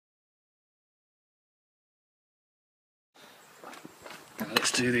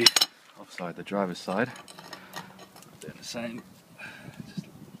Let's do the offside, the driver's side. Doing the same. Just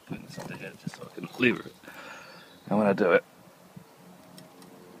putting this under here just so I can lever it. And when I do it,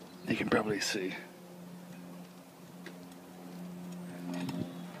 you can probably see.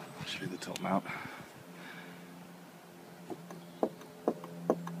 Should be the top mount.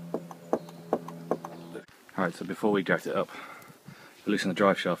 Alright, so before we jacked it up, we loosened the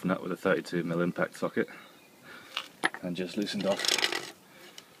drive shaft nut with a 32mm impact socket and just loosened off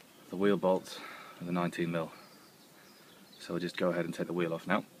the wheel bolts with a 19mm. So we'll just go ahead and take the wheel off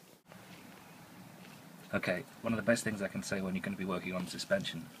now. Okay, one of the best things I can say when you're going to be working on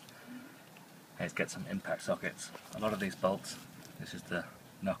suspension is get some impact sockets. A lot of these bolts, this is the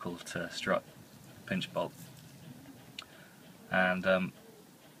knuckle to strut pinch bolt, and a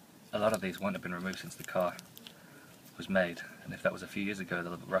lot of these won't have been removed since the car was made, and if that was a few years ago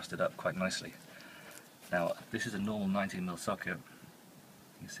they'll have rusted up quite nicely. Now this is a normal 19mm socket.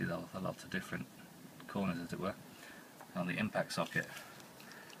 You can see there are lots of different corners, as it were. On the impact socket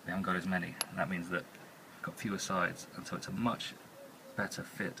we haven't got as many, and that means that we've got fewer sides, and so it's a much better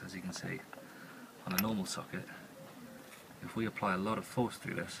fit, as you can see. On a normal socket, if we apply a lot of force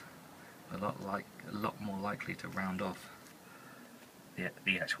through this, we're a lot more likely to round off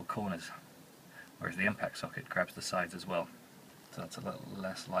the actual corners, whereas the impact socket grabs the sides as well, so that's a little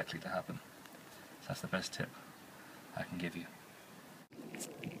less likely to happen. So that's the best tip I can give you.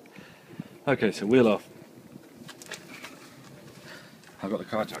 Okay, so wheel off. I've got the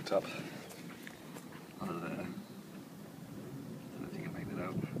car jacked up under there. I don't know if you can make that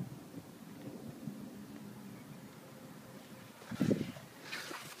out.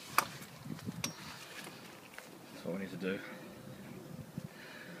 So what we need to do,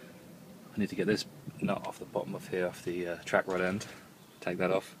 I need to get this nut off the bottom of here, off the track rod end. Take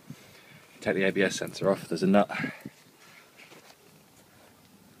that off. Take the ABS sensor off. There's a nut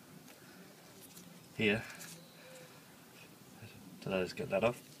here to let us get that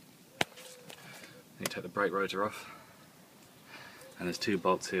off. Then you take the brake rotor off, and there's two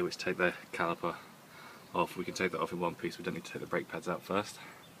bolts here which take the caliper off. We can take that off in one piece. We don't need to take the brake pads out first.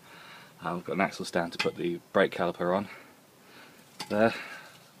 We've got an axle stand to put the brake caliper on there.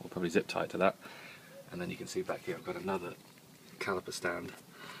 We'll probably zip tie it to that, and then you can see back here I've got another caliper stand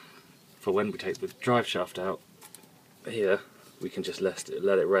for when we take the drive shaft out. Here we can just let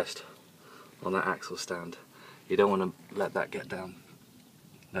it rest on that axle stand. You don't want to let that get down,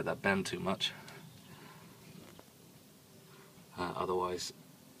 let that bend too much, otherwise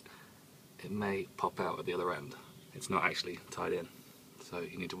it may pop out at the other end. It's not actually tied in, so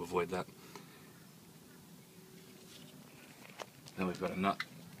you need to avoid that. Then we've got a nut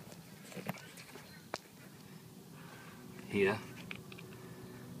here,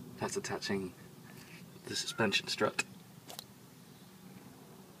 that's attaching the suspension strut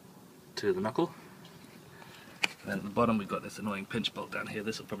to the knuckle. And then at the bottom we've got this annoying pinch bolt down here.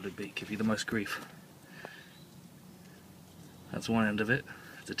 This will probably give you the most grief. That's one end of it,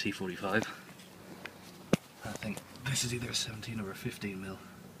 it's a T45. I think this is either a 17 or a 15mm.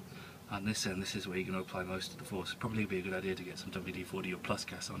 On this end, this is where you're going to apply most of the force. It'd probably be a good idea to get some WD-40 or plus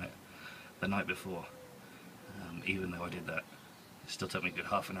gas on it the night before. Even though I did that, it still took me a good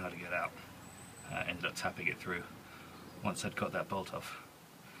half an hour to get out. I ended up tapping it through once I'd got that bolt off.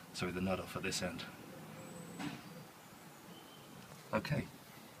 Sorry, the nut off at this end. Okay.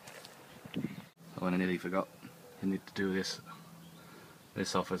 Oh, and I nearly forgot. You need to do this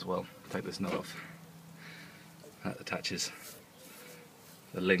off as well. Take this nut off. That attaches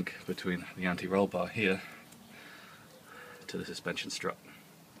the link between the anti-roll bar here to the suspension strut.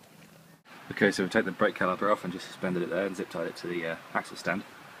 Okay, so we take the brake caliper off and just suspended it there and zip tied it to the axle stand.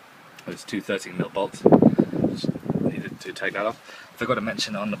 There's two 13mm bolts. Just needed to take that off. I forgot to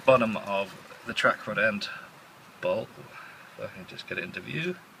mention on the bottom of the track rod end bolt, if I can just get it into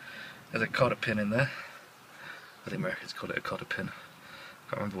view, there's a cotter pin in there. I think Americans call it a cotter pin. I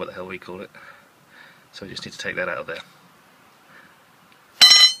can't remember what the hell we call it. So we just need to take that out of there.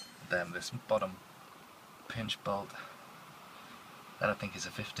 Then this bottom pinch bolt, that I think is a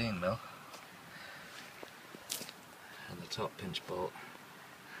 15mm. And the top pinch bolt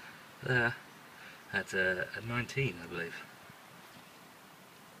there, that's a 19, I believe.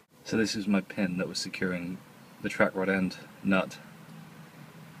 So this is my pin that was securing the track rod end nut.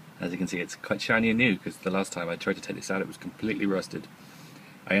 As you can see, it's quite shiny and new, because the last time I tried to take this out it was completely rusted.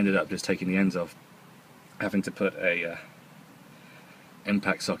 I ended up just taking the ends off, having to put a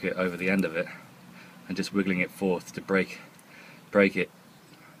impact socket over the end of it and just wiggling it forth to break the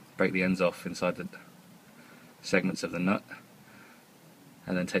ends off inside the segments of the nut,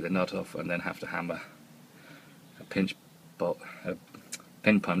 and then take the nut off and then have to hammer a pinch bolt,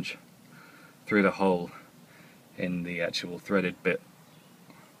 pin punch through the hole in the actual threaded bit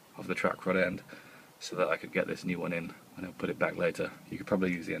of the track rod end so that I could get this new one in and I'll put it back later. You could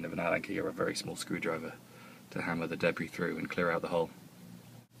probably use the end of an Allen key or a very small screwdriver to hammer the debris through and clear out the hole.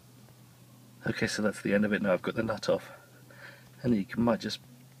 Okay, so that's the end of it now. I've got the nut off, and you might just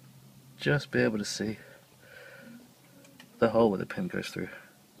be able to see the hole where the pin goes through.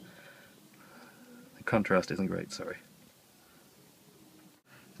 The contrast isn't great, sorry.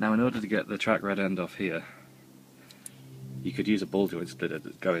 Now, in order to get the track rod end off here, you could use a ball joint splitter to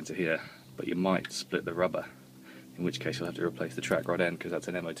go into here, but you might split the rubber, in which case you'll have to replace the track rod end because that's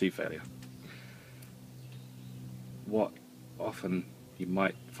an MOT failure. What often you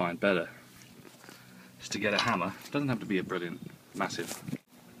might find better is to get a hammer. It doesn't have to be a brilliant, massive,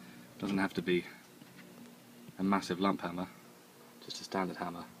 doesn't have to be a massive lump hammer, just a standard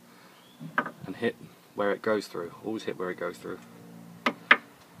hammer, and hit where it goes through. Always hit where it goes through,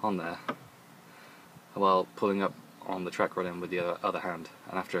 on there, while pulling up on the track rod end with the other hand.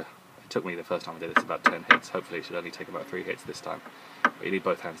 And after, it took me the first time I did this about 10 hits, hopefully it should only take about 3 hits this time, but you need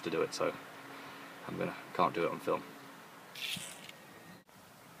both hands to do it, so can't do it on film.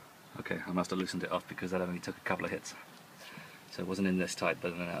 Okay, I must have loosened it off because that only took a couple of hits. So it wasn't in this tight,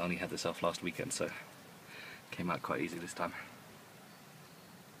 but then I only had this off last weekend, so it came out quite easy this time.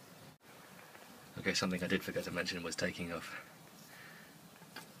 Okay, something I did forget to mention was taking off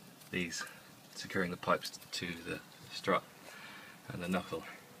these, securing the pipes to the strut and the knuckle.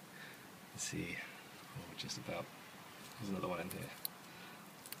 Let's see, just about, there's another one in here.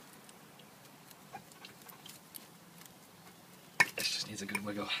 This just needs a good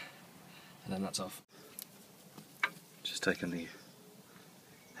wiggle, and then that's off. Just taking the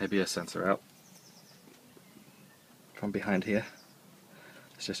ABS sensor out from behind here.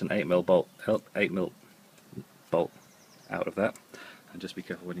 It's just an 8mm bolt, out of that, and just be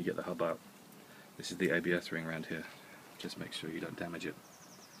careful when you get the hub out. This is the ABS ring around here. Just make sure you don't damage it.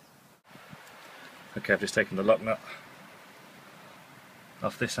 Okay, I've just taken the lock nut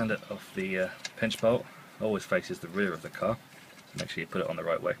off this end of the pinch bolt. Always faces the rear of the car. Make sure you put it on the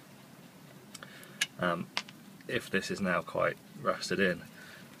right way. If this is now quite rusted in,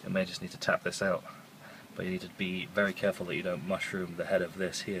 you may just need to tap this out, but you need to be very careful that you don't mushroom the head of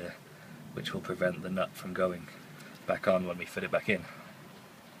this here, which will prevent the nut from going back on when we fit it back in.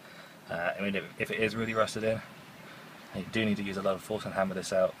 I mean, if it is really rusted in, and you do need to use a lot of force and hammer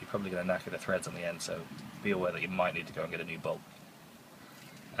this out, you're probably going to knacker the threads on the end, so be aware that you might need to go and get a new bolt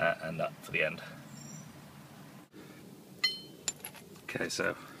and nut for the end. Okay,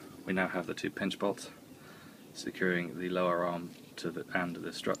 so we now have the 2 pinch bolts securing the lower arm to the and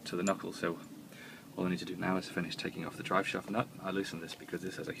the strut to the knuckle. So all I need to do now is finish taking off the drive shaft nut. I loosen this because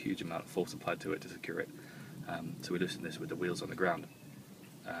this has a huge amount of force applied to it to secure it. So we loosen this with the wheels on the ground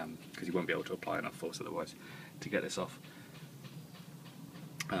because you won't be able to apply enough force otherwise to get this off.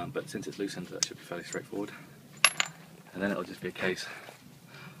 But since it's loosened, that should be fairly straightforward. And then it'll just be a case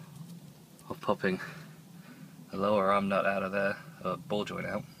of popping the lower arm nut out of there, or ball joint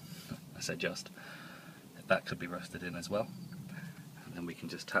out. I said just. That could be rusted in as well. And then we can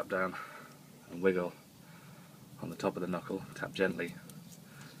just tap down and wiggle on the top of the knuckle, tap gently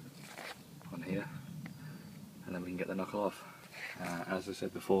on here, and then we can get the knuckle off. As I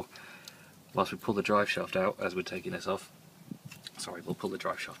said before, whilst we pull the drive shaft out as we're taking this off, we'll pull the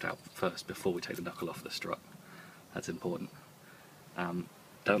drive shaft out first before we take the knuckle off the strut. That's important.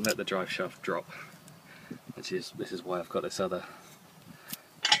 Don't let the drive shaft drop. This is why I've got this other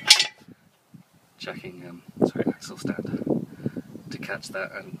jacking axle stand to catch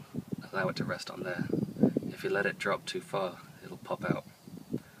that and allow it to rest on there. If you let it drop too far, it'll pop out,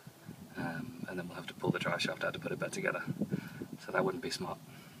 and then we'll have to pull the drive shaft out to put it back together. So that wouldn't be smart.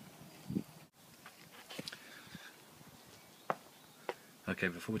 Okay,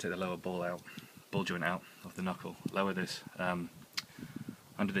 before we take the lower ball joint out of the knuckle, lower this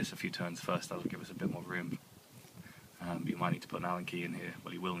under this a few turns first. That'll give us a bit more room. You might need to put an Allen key in here.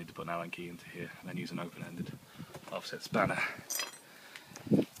 Well, you will need to put an Allen key into here, and then use an open-ended offset spanner,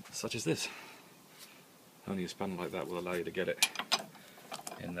 such as this. Only a spanner like that will allow you to get it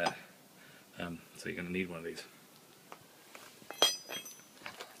in there. So you're going to need one of these.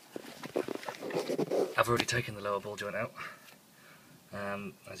 I've already taken the lower ball joint out,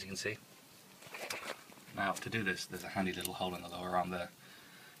 as you can see. Now, to do this, there's a handy little hole in the lower arm there.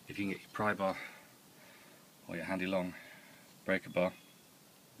 If you can get your pry bar or your handy long breaker bar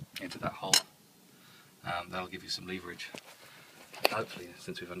into that hole, that'll give you some leverage. Hopefully,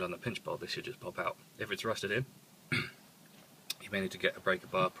 since we've undone the pinch bolt, this should just pop out. If it's rusted in, you may need to get a breaker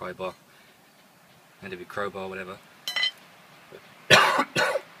bar, pry bar, end of your crowbar, whatever.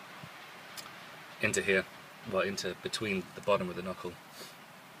 into here, well, into between the bottom of the knuckle,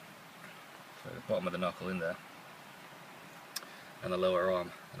 so the bottom of the knuckle in there, and the lower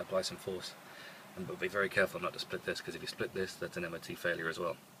arm, and apply some force. But be very careful not to split this, because if you split this, that's an MOT failure as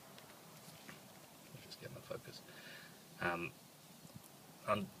well. Just get my focus.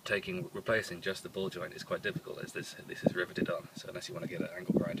 Replacing just the ball joint is quite difficult, as this is riveted on. So unless you want to get an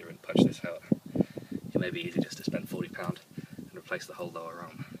angle grinder and punch this out, it may be easy just to spend £40 and replace the whole lower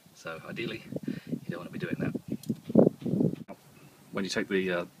arm. So ideally, you don't want to be doing that. When you take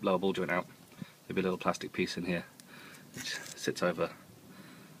the lower ball joint out, there'll be a little plastic piece in here which sits over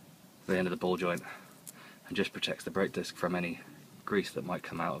the end of the ball joint and just protects the brake disc from any grease that might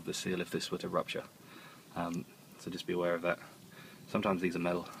come out of the seal if this were to rupture. So just be aware of that. Sometimes these are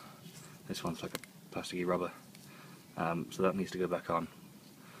metal, this one's like a plasticky rubber, so that needs to go back on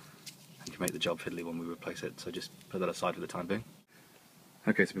and can make the job fiddly when we replace it, so just put that aside for the time being.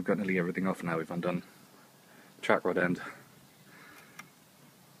 Okay, so we've got nearly everything off now. We've undone the track rod end,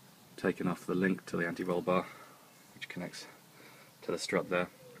 taken off the link to the anti-roll bar which connects to the strut there,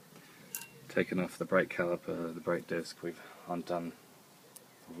 taken off the brake caliper, the brake disc, we've undone,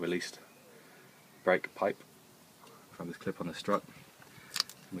 released brake pipe from this clip on the strut,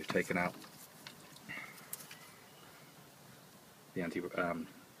 and we've taken out the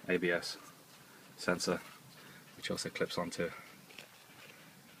ABS sensor, which also clips onto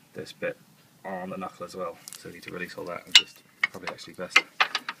this bit on the knuckle as well. So we need to release all that, and just probably actually best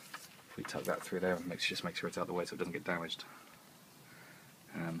if we tuck that through there and just make sure it's out of the way so it doesn't get damaged.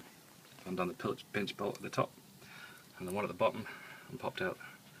 Undone the pinch bolt at the top and the one at the bottom, and popped out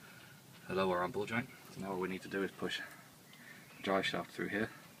the lower arm ball joint. So now all we need to do is push the drive shaft through here,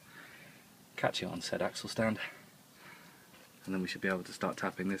 catch it on said axle stand, and then we should be able to start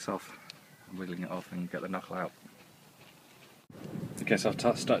tapping this off and wiggling it off and get the knuckle out. Okay, so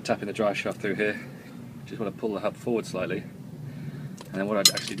I've started tapping the drive shaft through here. Just want to pull the hub forward slightly, and then what I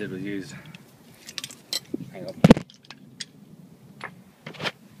actually did was use, hang on,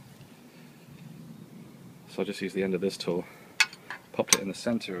 so I just used the end of this tool, popped it in the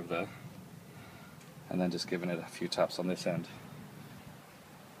centre of there, and then just given it a few taps on this end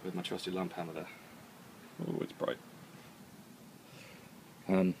with my trusty lump hammer there. Oh, it's bright.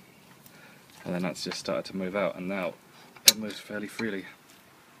 And then that's just started to move out, and now it moves fairly freely.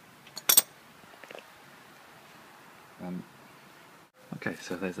 Okay,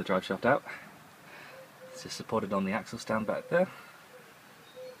 so there's the drive shaft out. It's just supported on the axle stand back there.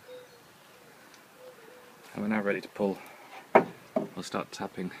 And we're now ready to pull. We'll start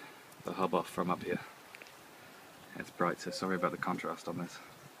tapping the hub off from up here. It's bright, so sorry about the contrast on this.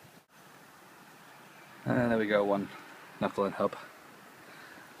 And there we go, one knuckle and hub.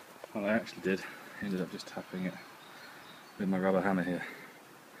 What I actually did, ended up just tapping it with my rubber hammer here,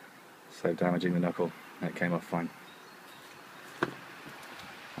 so damaging the knuckle, and it came off fine.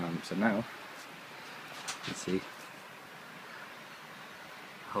 So now, let's see, the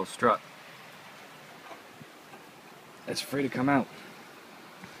whole strut, it's free to come out.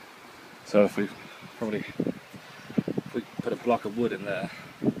 So if we put a block of wood in there,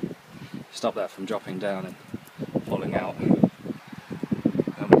 stop that from dropping down and falling out, and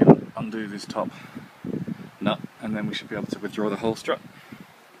we can undo this top nut, and then we should be able to withdraw the whole strut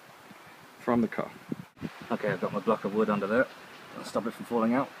from the car. Okay, I've got my block of wood under there. I'll stop it from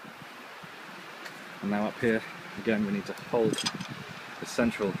falling out. And now up here, again, we need to hold the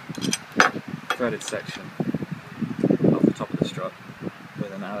central threaded section of the top of the strut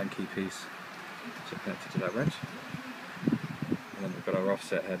with an Allen key piece connected to that wrench. And then we've got our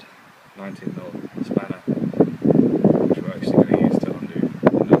offset head 19mm spanner, which we're actually going to use to undo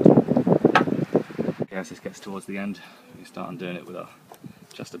the nut. Okay, as this gets towards the end, we start undoing it with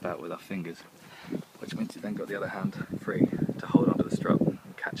just about with our fingers, which means you then got the other hand free to hold onto the strut and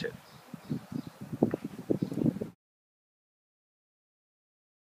catch it.